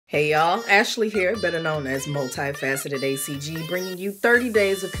Hey y'all, Ashley here, better known as Multifacetedacg, bringing you 30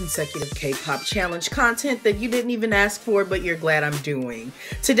 days of consecutive K-pop challenge content that you didn't even ask for, but you're glad I'm doing.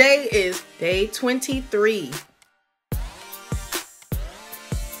 Today is day 23.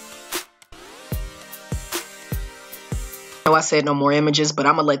 I said no more images, but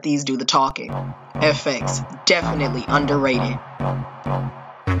I'm gonna let these do the talking. FX, definitely underrated.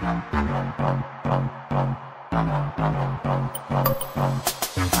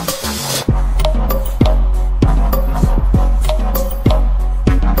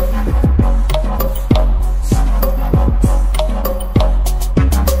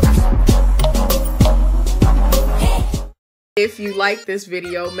 If you like this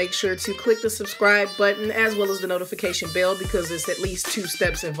video, make sure to click the subscribe button as well as the notification bell because there's at least 2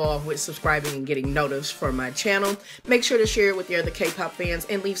 steps involved with subscribing and getting notice for my channel. Make sure to share it with your other K-pop fans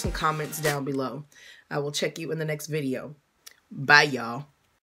and leave some comments down below. I will check you in the next video. Bye, y'all.